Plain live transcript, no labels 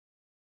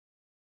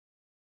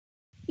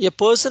A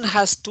person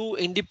has two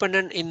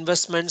independent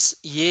investments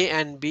A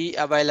and B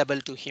available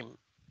to him.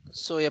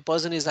 So a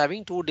person is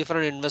having two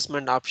different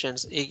investment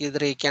options.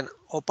 Either he can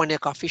open a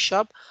coffee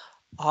shop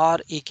or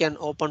he can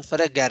open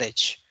for a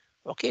garage.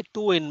 Okay,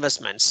 two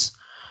investments.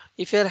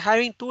 If you are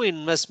having two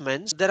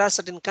investments, there are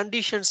certain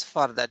conditions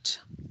for that.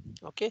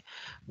 Okay,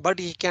 but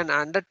he can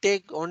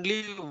undertake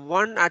only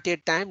one at a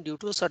time due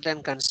to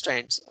certain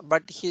constraints.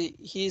 But he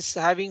is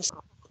having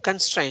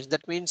constraints,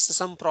 that means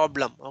some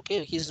problem.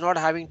 Okay, he's not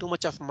having too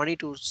much of money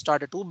to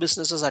start two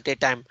businesses at a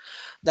time.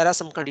 There are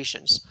some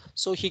conditions,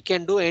 so he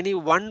can do any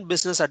one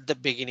business at the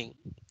beginning.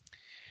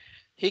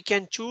 He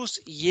can choose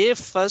A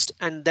first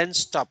and then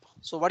stop.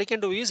 So what he can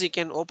do is he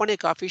can open a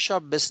coffee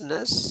shop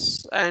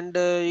business and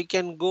he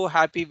can go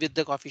happy with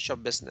the coffee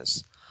shop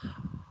business.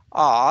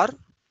 Or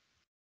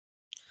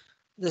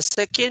the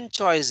second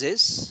choice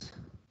is,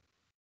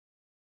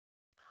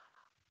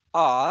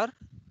 or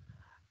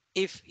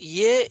if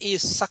A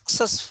is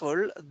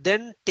successful,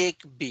 then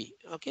take B.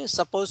 Okay,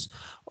 suppose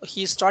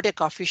he start a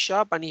coffee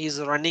shop and he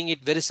is running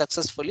it very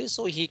successfully,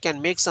 so he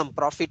can make some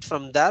profit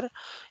from there.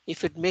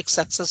 If it makes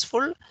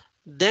successful,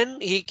 then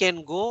he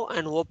can go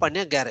and open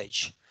a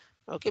garage.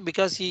 Okay,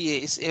 because he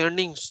is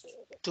earning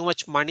too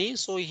much money,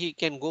 so he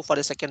can go for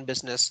a second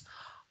business.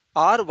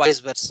 Or vice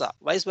versa.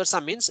 Vice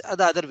versa means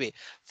the other way.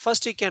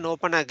 First he can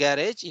open a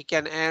garage, he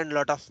can earn a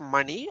lot of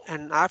money,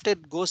 and after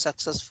it goes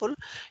successful,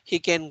 he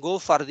can go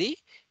for the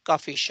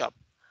coffee shop.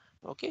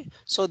 Okay,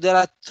 so there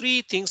are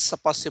three things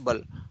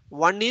possible.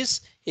 One is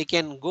he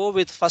can go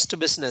with first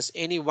business,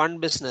 any one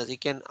business. He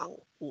can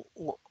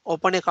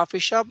open a coffee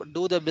shop,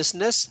 do the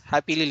business,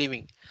 happily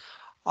living.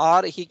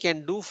 Or he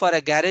can do for a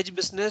garage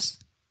business,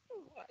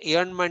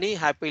 earn money,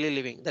 happily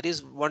living. That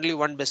is only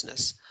one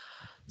business.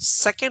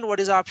 Second, what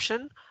is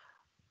option?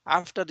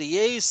 After the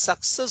A is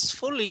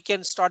successful, he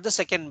can start the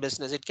second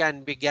business. It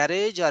can be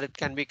garage or it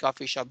can be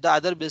coffee shop. The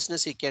other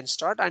business he can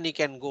start and he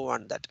can go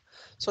on that.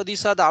 So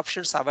these are the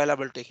options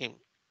available to him.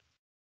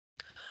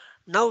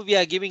 Now we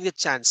are giving the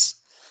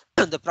chance.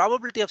 The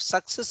probability of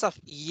success of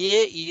A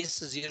is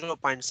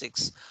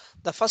 0.6.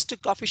 The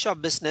first coffee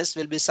shop business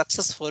will be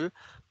successful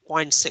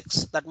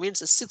 0.6. That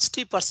means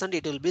 60%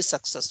 it will be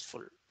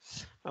successful.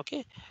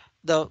 Okay,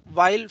 the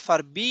while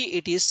for B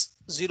it is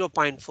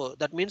 0.4.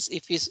 That means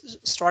if he's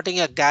starting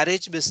a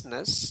garage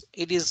business,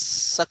 it is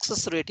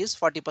success rate is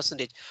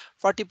 40%.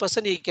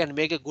 40% he can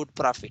make a good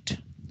profit.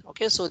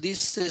 Okay, so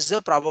this is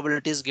the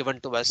probabilities given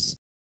to us.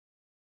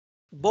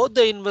 Both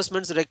the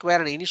investments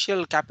require an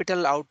initial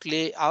capital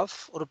outlay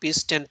of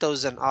rupees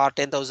 10,000 or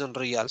 10,000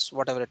 reals,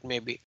 whatever it may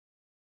be.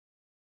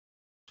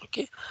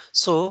 Okay,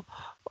 so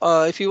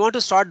if you want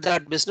to start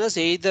that business,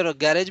 either a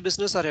garage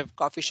business or a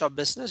coffee shop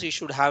business, you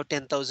should have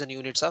 10,000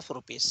 units of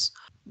rupees.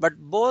 But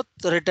both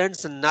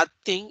returns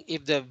nothing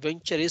if the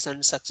venture is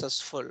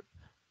unsuccessful.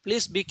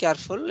 Please be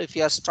careful if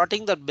you are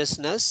starting the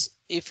business.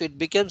 If it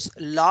becomes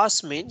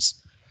loss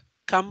means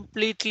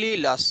completely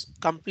loss,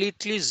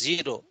 completely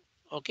zero.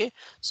 Okay,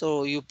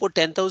 so you put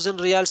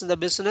 10,000 reals in the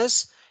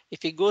business.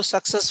 If it goes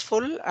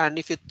successful and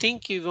if you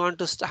think you want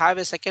to have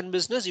a second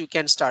business, you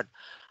can start.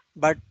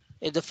 But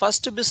if the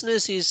first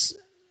business is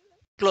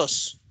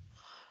close,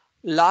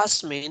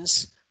 loss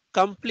means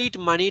complete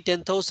money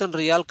 10,000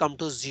 real come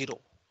to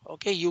zero.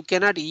 Okay, you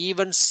cannot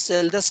even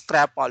sell the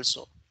scrap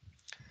also.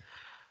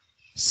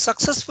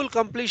 Successful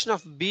completion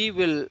of A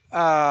will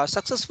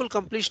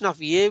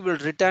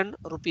return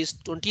rupees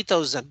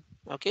 20,000.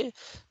 Okay,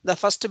 the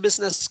first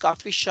business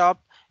coffee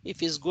shop,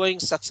 if is going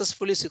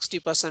successfully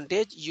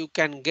 60%, you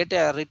can get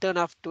a return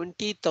of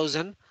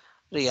 20,000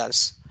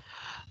 reals.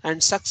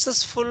 And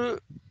successful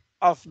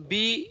of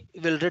B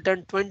will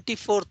return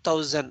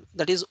 24,000.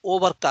 That is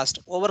overcast.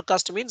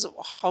 Overcast means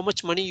how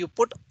much money you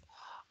put,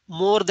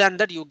 more than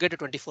that you get a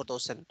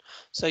 24,000.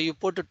 So you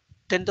put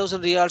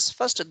 10,000 reals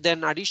first,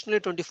 then additionally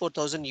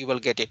 24,000 you will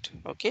get it.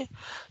 Okay,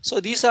 so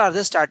these are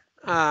the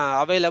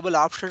available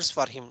options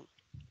for him.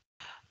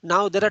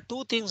 Now there are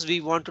two things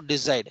we want to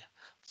decide.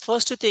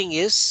 First thing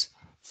is,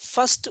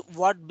 first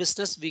what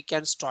business we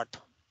can start.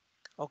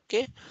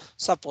 Okay,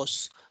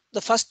 suppose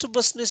the first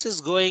business is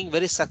going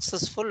very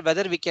successful,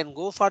 whether we can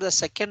go for the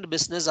second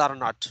business or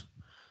not.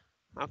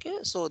 Okay,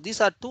 so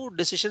these are two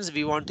decisions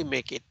we want to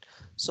make it.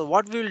 So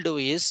what we will do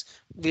is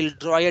we'll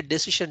draw a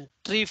decision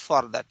tree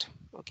for that.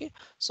 Okay,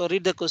 so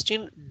read the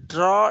question,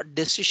 draw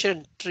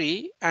decision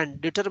tree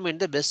and determine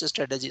the best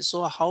strategy.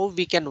 So how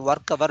we can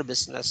work our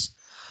business.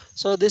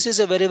 So this is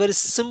a very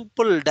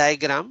simple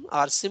diagram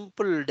or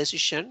simple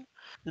decision.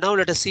 Now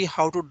let us see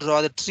how to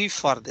draw the tree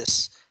for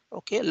this.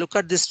 Okay, look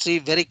at this tree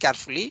very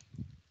carefully.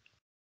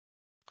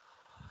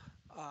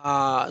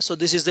 So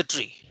this is the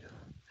tree.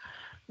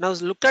 Now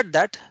look at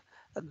that.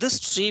 This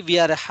tree we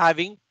are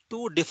having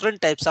two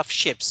different types of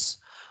shapes.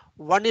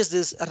 One is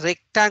this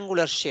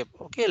rectangular shape.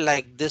 Okay,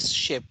 like this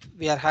shape.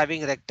 We are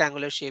having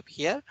rectangular shape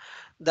here.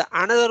 The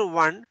another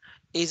one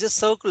is a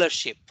circular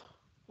shape.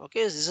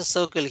 Okay, this is a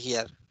circle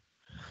here.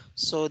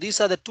 So these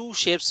are the two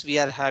shapes we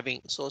are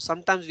having. So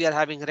sometimes we are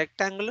having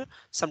rectangular,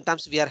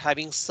 sometimes we are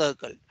having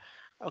circle.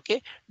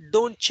 Okay,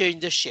 don't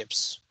change the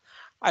shapes.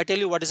 I tell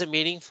you what is the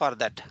meaning for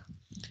that.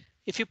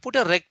 If you put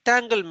a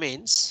rectangle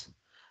means,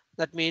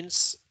 that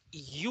means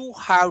you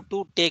have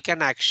to take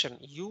an action.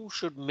 You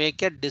should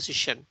make a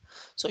decision.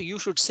 So you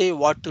should say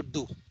what to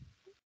do.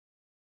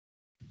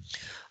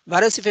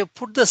 Whereas if I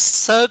put the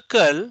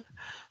circle,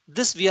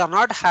 this we are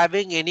not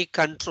having any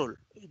control.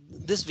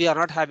 This we are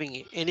not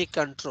having any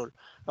control.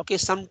 Okay,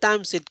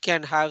 sometimes it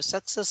can have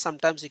success,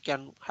 sometimes it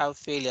can have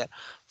failure.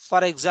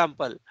 For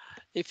example,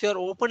 if you are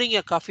opening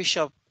a coffee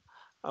shop,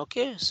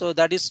 okay, so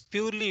that is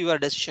purely your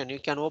decision. You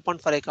can open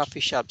for a coffee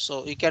shop,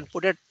 so you can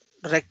put a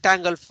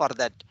rectangle for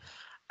that.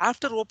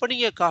 After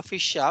opening a coffee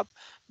shop,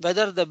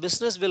 whether the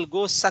business will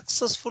go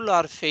successful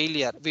or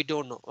failure, we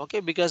don't know. Okay,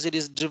 because it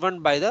is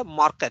driven by the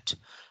market.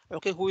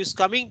 Okay, who is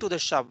coming to the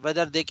shop,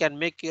 whether they can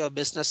make your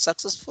business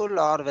successful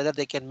or whether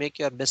they can make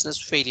your business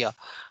failure.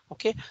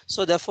 Okay,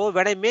 so therefore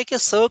when I make a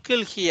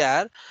circle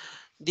here,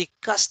 the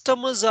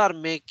customers are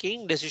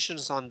making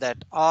decisions on that,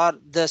 or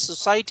the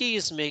society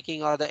is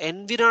making, or the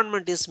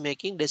environment is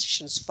making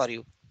decisions for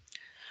you.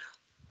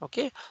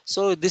 Okay,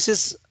 so this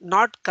is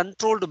not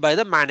controlled by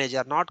the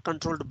manager, not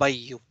controlled by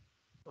you.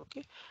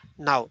 Okay,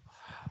 now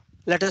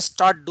let us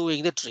start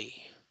doing the tree.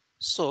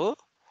 So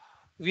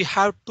we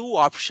have two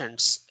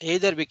options,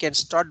 either we can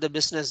start the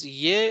business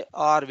A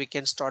or we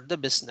can start the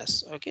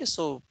business. Okay,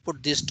 so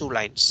put these two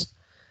lines.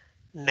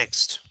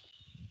 Next,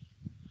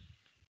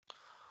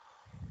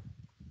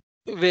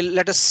 will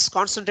let us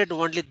concentrate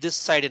only this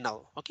side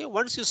now. Okay,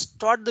 once you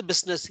start the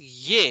business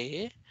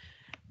A,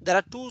 there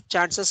are two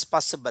chances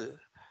possible.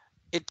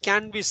 It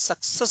can be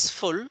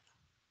successful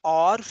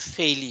or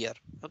failure.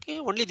 Okay,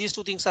 only these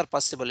two things are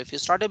possible. If you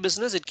start a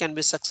business, it can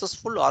be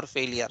successful or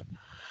failure.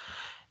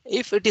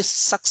 If it is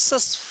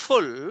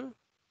successful,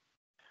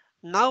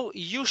 now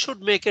you should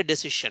make a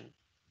decision.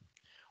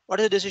 What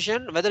is the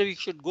decision? Whether you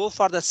should go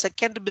for the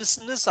second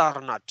business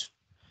or not.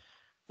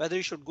 Whether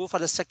you should go for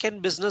the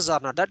second business or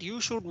not, that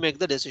you should make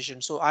the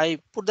decision. So I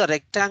put the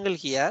rectangle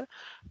here,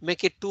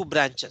 make it two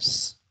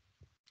branches.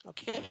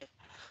 Okay,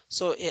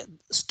 so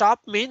stop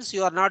means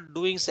you are not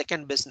doing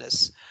second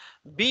business.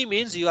 B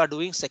means you are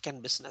doing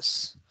second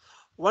business.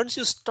 Once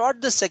you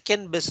start the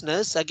second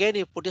business, again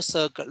you put a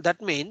circle.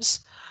 That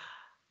means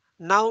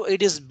now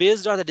it is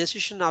based on the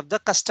decision of the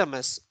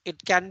customers.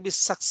 It can be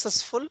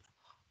successful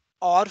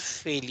or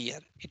failure.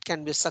 It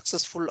can be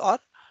successful or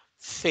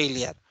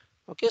failure.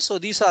 Okay, so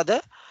these are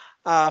the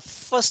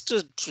first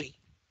tree.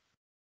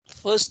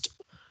 First,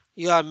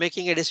 you are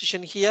making a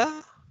decision here.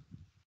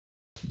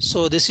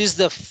 So this is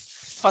the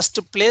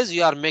first place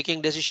you are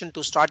making decision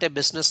to start a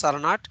business or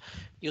not.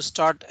 You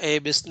start a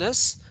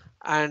business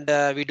and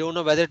we don't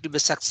know whether it will be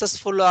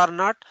successful or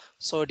not.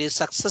 So it is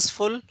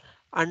successful,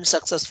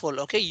 unsuccessful.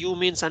 Okay, U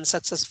means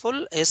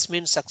unsuccessful, S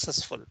means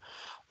successful.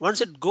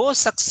 Once it goes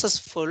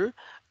successful,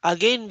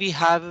 again we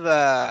have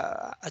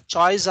a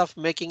choice of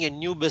making a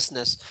new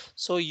business.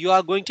 So you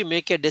are going to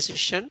make a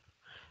decision.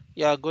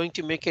 You are going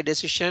to make a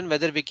decision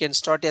whether we can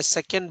start a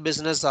second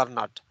business or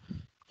not.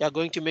 You are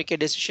going to make a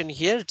decision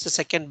here, it's a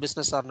second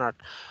business or not.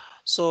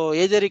 So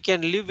either you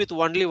can live with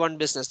only one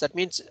business, that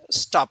means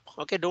stop.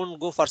 Okay, don't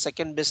go for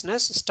second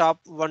business,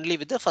 stop only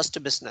with the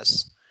first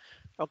business.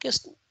 Okay,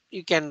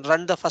 you can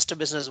run the first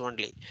business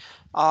only,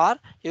 or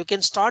you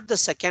can start the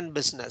second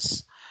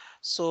business.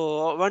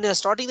 So when you're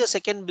starting the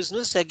second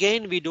business,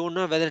 again we don't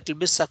know whether it will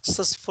be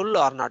successful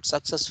or not,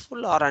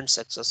 successful or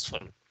unsuccessful.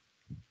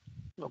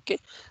 Okay,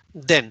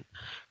 then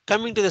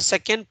coming to the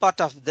second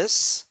part of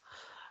this,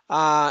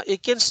 you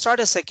can start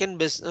a second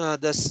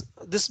business,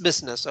 this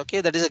business.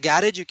 Okay, that is a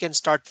garage. You can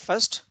start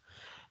first.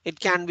 It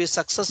can be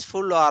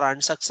successful or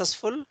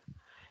unsuccessful.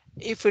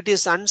 If it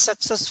is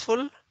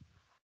unsuccessful,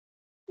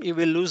 you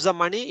will lose the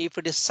money. If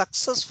it is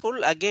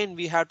successful, again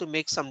we have to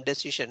make some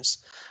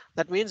decisions.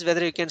 That means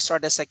whether you can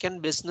start a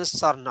second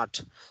business or not.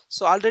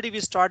 So already we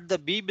start the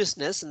B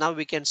business, now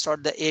we can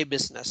start the A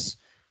business.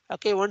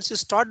 Okay, once you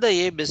start the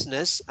A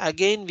business,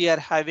 again we are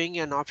having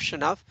an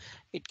option of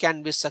it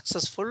can be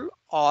successful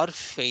or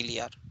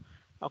failure.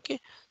 Okay,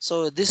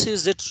 so this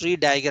is the tree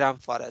diagram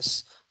for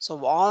us.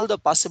 So all the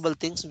possible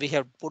things we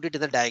have put it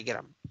in the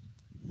diagram.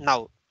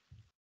 Now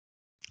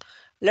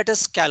let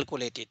us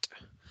calculate it.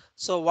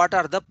 So what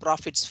are the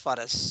profits for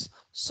us?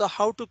 So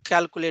how to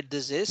calculate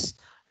this is,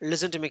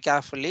 listen to me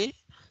carefully.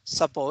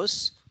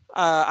 Suppose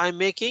I'm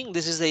making,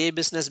 this is the A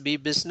business, B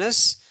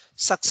business.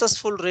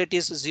 Successful rate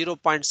is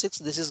 0.6.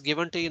 This is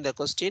given to you in the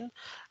question.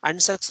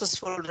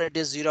 Unsuccessful rate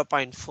is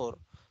 0.4.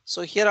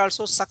 So here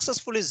also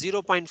successful is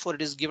 0.4.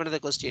 It is given in the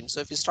question.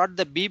 So if you start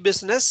the B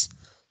business,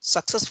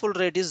 successful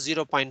rate is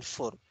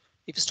 0.4.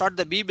 If you start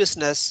the B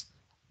business,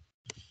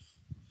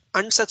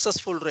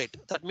 unsuccessful rate,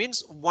 that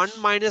means 1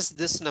 minus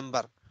this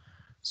number.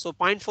 So zero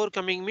point 0.4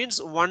 coming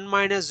means 1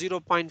 minus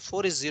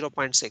 0.4 is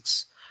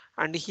 0.6.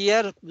 And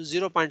here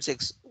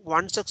 0.6,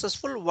 one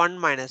successful, one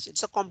minus,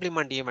 it's a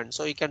complement event.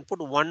 So you can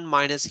put 1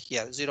 minus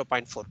here,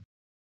 0.4.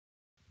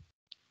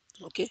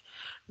 Okay,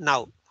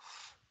 now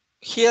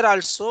here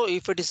also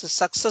if it is a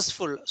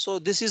successful, so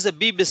this is a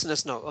B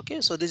business now.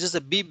 Okay, so this is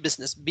a B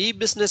business. B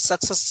business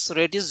success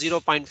rate is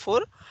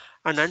 0.4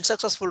 and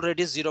unsuccessful rate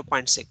is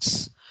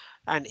 0.6,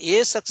 and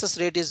A success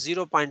rate is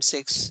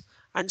 0.6,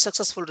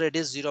 unsuccessful rate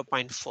is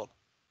 0.4.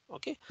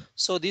 Okay,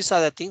 so these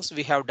are the things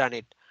we have done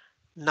it.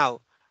 Now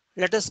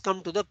let us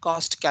come to the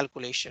cost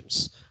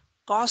calculations.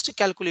 Cost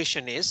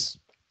calculation is,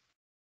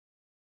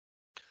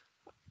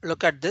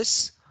 look at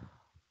this.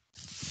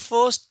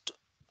 First,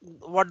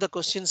 what the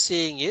question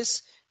saying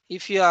is,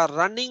 if you are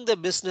running the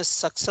business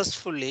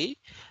successfully,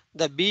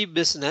 the B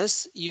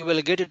business, you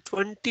will get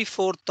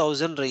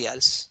 24,000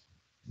 reals.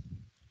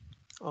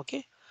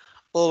 Okay,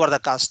 over the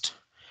cost.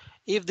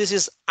 If this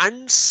is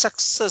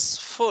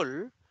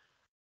unsuccessful,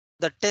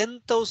 the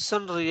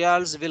 10,000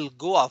 reals will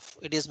go off.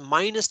 It is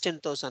minus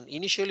 10,000.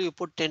 Initially you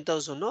put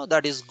 10,000, no,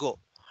 that is go.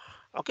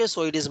 Okay,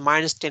 so it is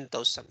minus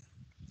 10,000.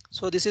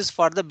 So this is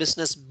for the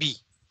business B.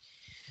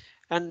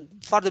 And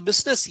for the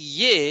business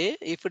A,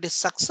 if it is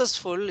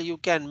successful, you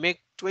can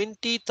make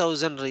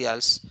 20,000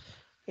 reals.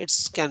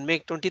 It can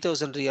make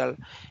 20,000 real.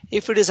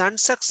 If it is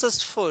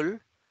unsuccessful,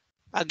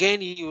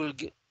 again you will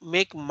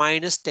make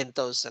minus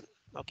 10,000.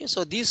 Okay,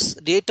 so these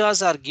data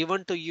are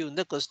given to you in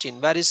the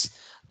question. Where is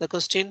the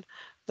question?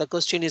 The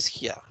question is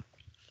here.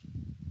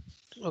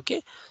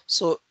 Okay,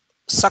 so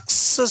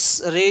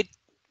success rate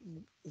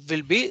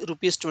will be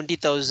rupees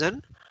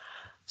 20,000.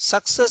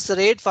 Success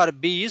rate for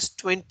B is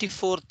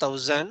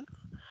 24,000.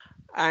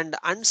 And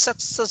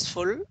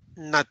unsuccessful,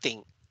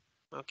 nothing.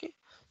 Okay,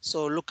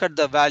 so look at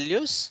the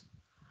values.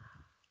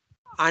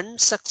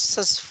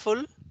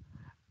 Unsuccessful,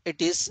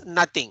 it is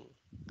nothing.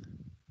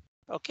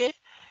 Okay,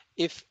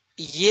 if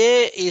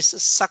A is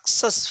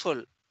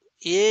successful,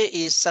 A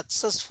is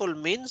successful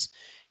means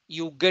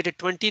you get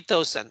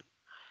 20,000.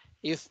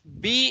 If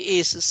B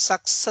is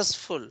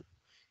successful,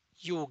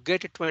 you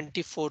get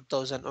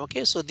 24,000.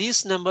 Okay, so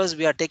these numbers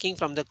we are taking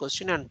from the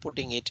question and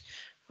putting it.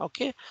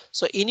 Okay,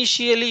 so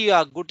initially you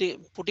are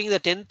putting the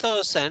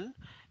 10,000.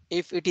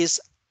 If it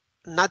is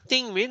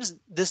nothing means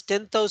this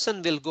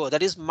 10,000 will go,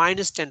 that is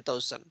minus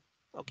 10,000.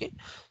 Okay,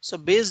 so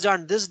based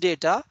on this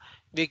data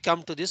we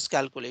come to this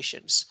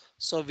calculations.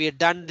 So we have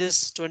done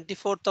this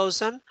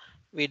 24,000,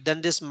 we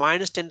done this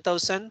minus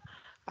 10,000,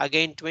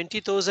 again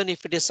 20,000.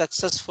 If it is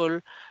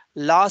successful,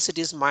 loss it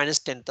is minus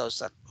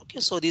 10,000. Okay,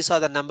 so these are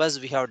the numbers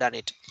we have done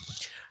it.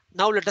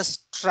 Now let us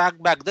track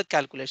back the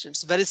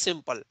calculations. Very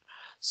simple.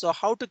 So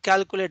how to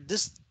calculate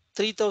this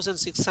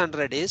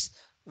 3,600 is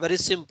very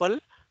simple.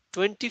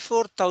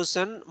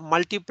 24,000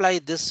 multiply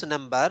this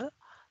number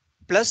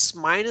plus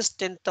minus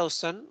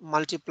 10,000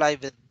 multiply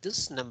with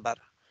this number.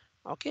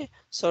 Okay,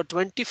 so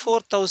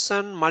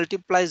 24,000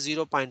 multiply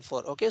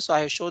 0.4. Okay, so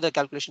I have shown the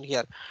calculation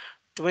here.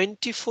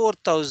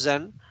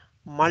 24,000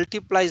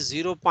 multiply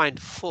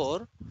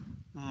 0.4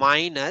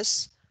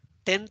 minus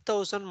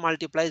 10,000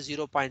 multiply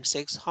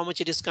 0.6. How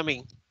much it is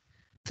coming?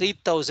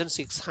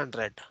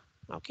 3,600.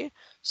 Okay,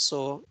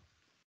 so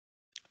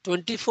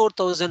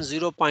 24,000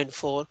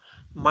 0.4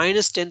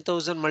 minus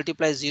 10,000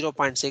 multiply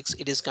 0.6,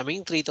 it is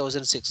coming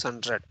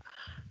 3,600.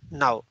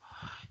 Now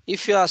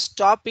if you are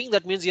stopping,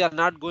 that means you are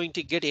not going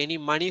to get any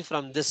money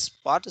from this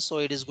part, so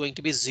it is going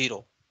to be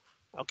 0.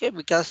 Okay,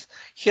 because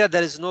here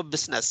there is no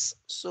business.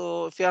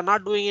 So if you are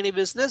not doing any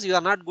business, you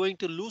are not going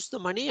to lose the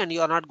money and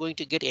you are not going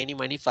to get any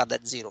money for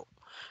that 0.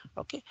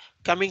 Okay,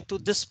 coming to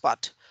this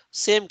part,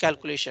 same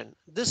calculation.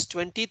 This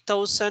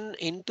 20,000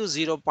 into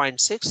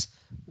 0.6,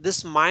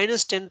 this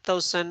minus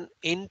 10,000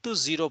 into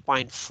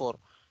 0.4.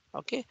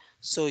 Okay,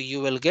 so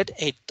you will get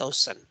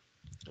 8,000.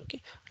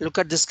 Okay, look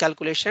at this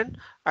calculation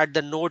at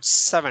the node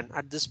 7.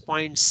 At this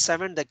point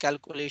 7, the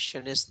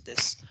calculation is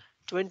this: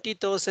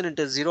 20,000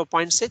 into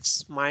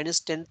 0.6 minus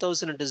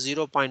 10,000 into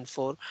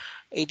 0.4.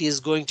 It is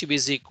going to be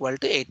equal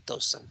to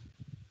 8,000.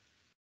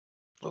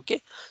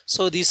 Okay,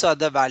 so these are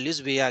the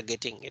values we are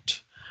getting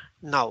it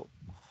now.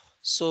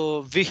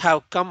 So we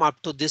have come up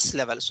to this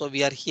level. So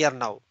we are here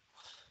now.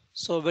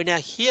 So when you are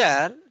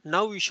here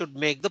now, we should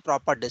make the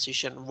proper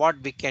decision what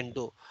we can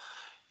do.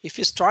 If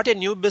you start a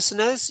new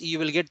business, you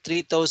will get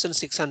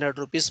 3,600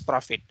 rupees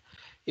profit.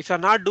 If you're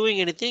not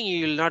doing anything,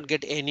 you will not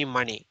get any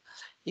money.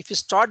 If you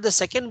start the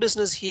second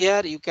business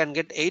here, you can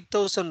get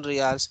 8,000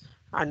 reals.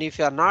 And if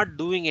you are not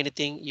doing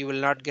anything, you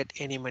will not get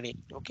any money.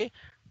 Okay,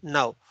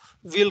 now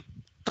we'll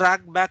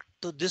track back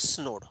to this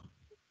node.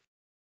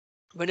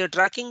 When you're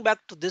tracking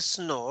back to this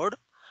node,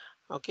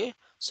 okay,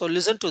 so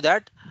listen to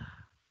that.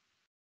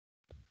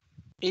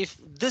 If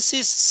this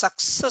is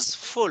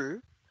successful,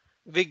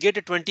 we get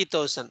a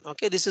 20,000.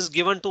 Okay, this is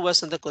given to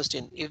us in the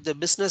question. If the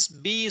business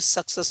B is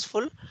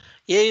successful,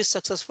 A is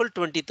successful,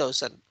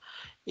 20,000.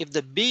 If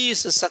the B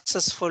is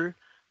successful,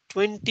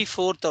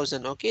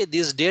 24,000. Okay,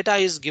 this data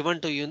is given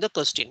to you in the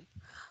question.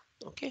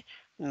 Okay,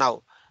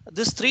 now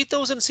this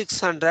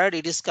 3,600,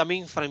 it is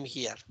coming from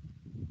here.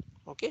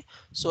 Okay,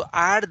 so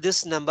add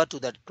this number to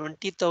that: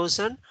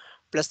 20,000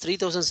 plus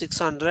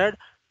 3,600,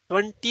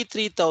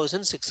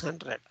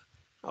 23,600.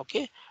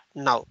 Okay,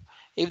 now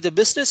if the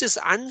business is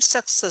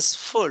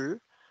unsuccessful,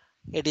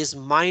 It is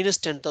minus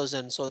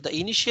 10,000. So the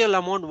initial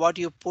amount what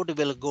you put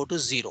will go to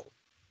 0.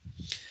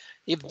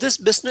 If this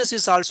business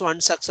is also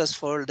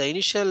unsuccessful, the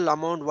initial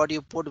amount what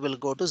you put will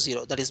go to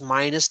 0. That is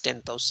minus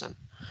 10,000.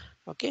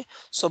 Okay.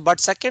 So but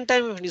second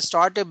time if you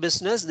start a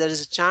business, there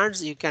is a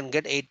chance you can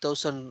get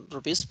 8,000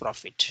 rupees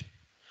profit.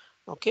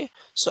 Okay,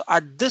 so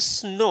at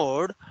this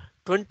node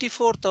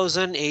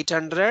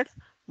 24,800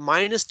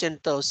 minus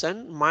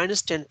 10,000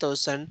 minus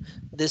 10,000,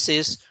 this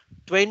is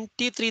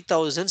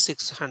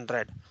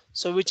 23,600.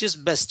 So which is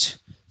best?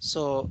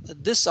 So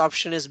this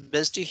option is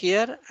best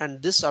here and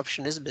this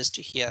option is best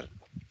here.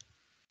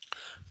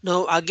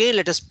 Now again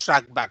let us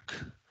track back.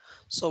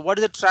 So what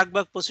is the track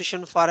back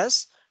position for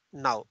us?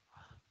 Now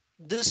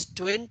this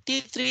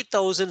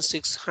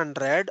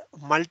 23,600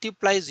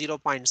 multiply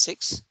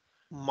 0.6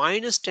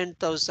 minus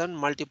 10,000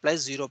 multiply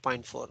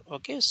 0.4.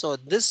 Okay, so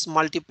this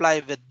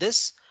multiply with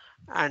this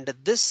and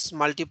this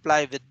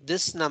multiply with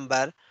this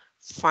number,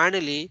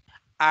 finally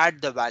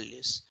add the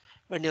values.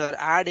 When you are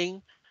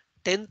adding,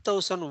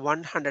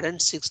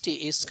 10,160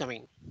 is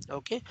coming.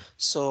 Okay,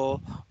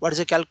 so what is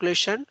the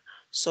calculation?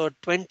 So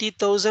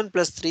 20,000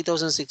 plus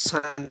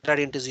 3,600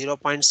 into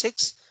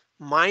 0.6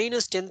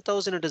 minus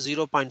 10,000 into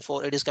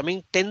 0.4, it is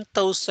coming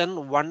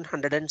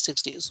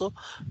 10,160. So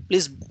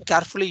please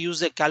carefully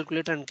use a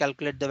calculator and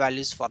calculate the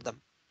values for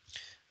them.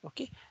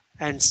 Okay,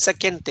 and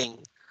second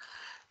thing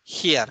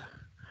here,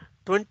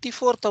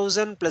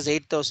 24,000 plus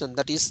 8,000,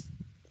 that is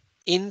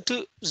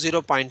into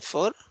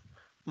 0.4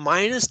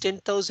 minus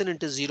 10,000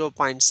 into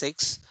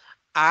 0.6,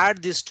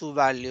 add these two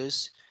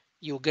values,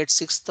 you get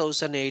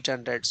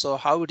 6,800. So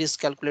how it is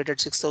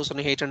calculated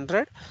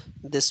 6,800?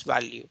 This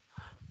value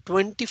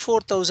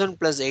 24,000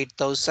 plus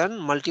 8,000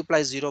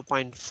 multiply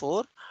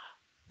 0.4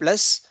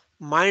 plus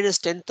minus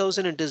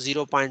 10,000 into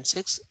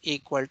 0.6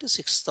 equal to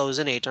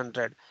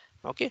 6,800.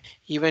 Okay,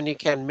 even you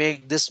can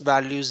make this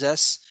values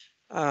as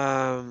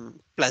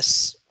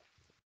plus.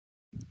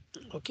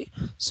 Okay,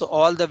 so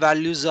all the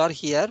values are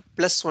here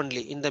plus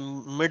only in the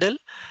middle.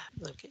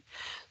 Okay,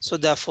 so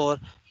therefore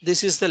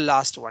this is the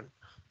last one.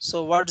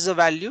 So what is the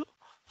value?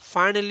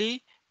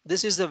 Finally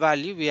this is the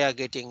value we are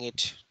getting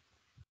it,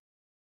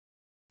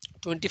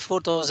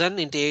 24,000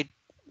 into 8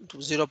 to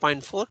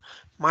 0.4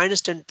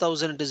 minus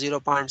 10,000 into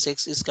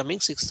 0.6 is coming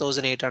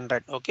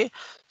 6,800. Okay,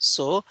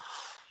 so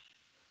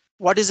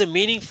what is the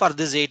meaning for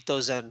this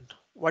 8,000?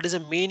 What is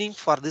the meaning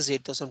for this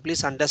 8,000?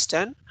 Please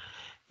understand,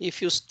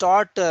 if you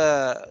start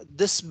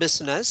this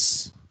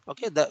business,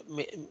 okay, the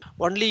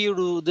only you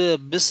do the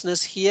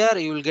business here,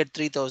 you will get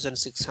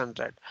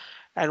 3,600.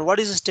 And what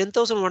is this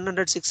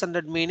 10,100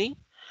 600 meaning?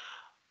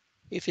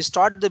 If you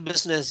start the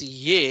business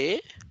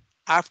A,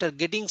 after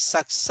getting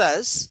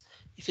success,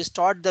 if you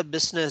start the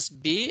business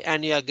B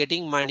and you are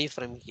getting money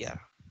from here.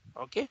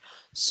 Okay,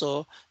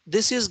 so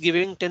this is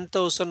giving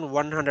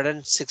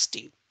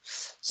 10,160.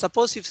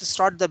 Suppose if you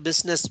start the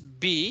business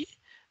B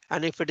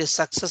and if it is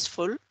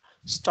successful,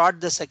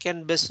 start the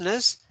second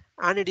business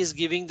and it is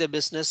giving the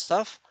business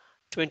of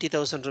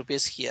 20,000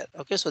 rupees here.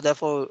 Okay, so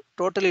therefore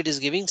totally it is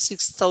giving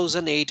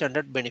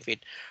 6,800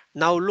 benefit.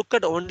 Now look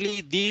at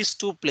only these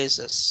two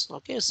places.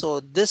 Okay,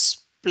 so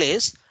this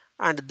place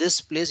and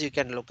this place you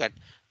can look at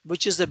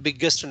which is the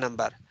biggest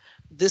number.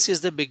 This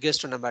is the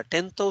biggest number.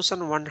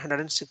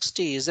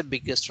 10,160 is the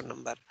biggest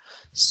number.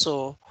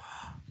 So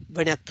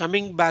when you're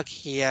coming back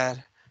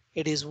here,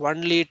 it is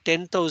only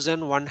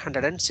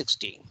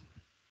 10,160.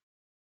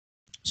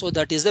 So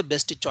that is the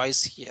best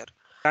choice here.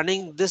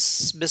 Running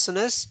this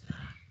business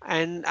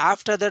and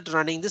after that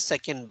running the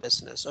second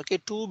business. Okay,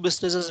 two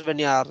businesses when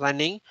you are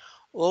running,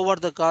 over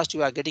the cost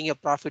you are getting a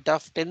profit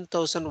of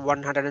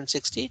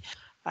 10,160.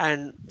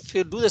 And if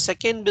you do the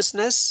second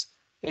business,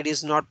 it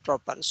is not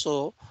proper.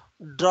 So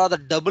draw the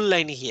double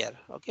line here.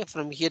 Okay,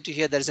 from here to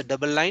here there is a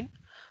double line.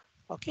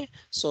 Okay,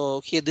 so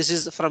here this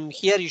is from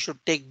here you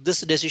should take this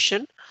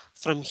decision,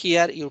 from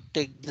here you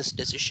take this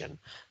decision.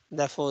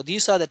 Therefore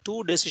these are the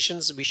two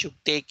decisions we should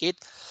take it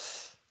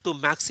to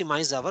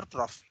maximize our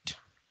profit.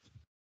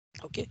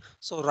 Okay,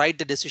 so write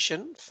the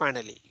decision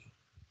finally.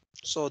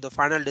 So the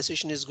final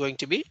decision is going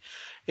to be,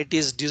 it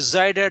is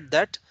decided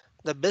that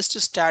the best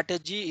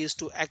strategy is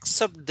to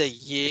accept the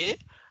A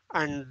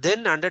and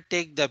then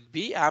undertake the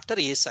B after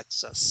A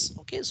success.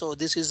 Okay, so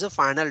this is the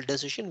final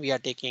decision we are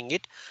taking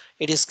it.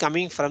 It is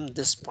coming from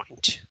this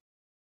point.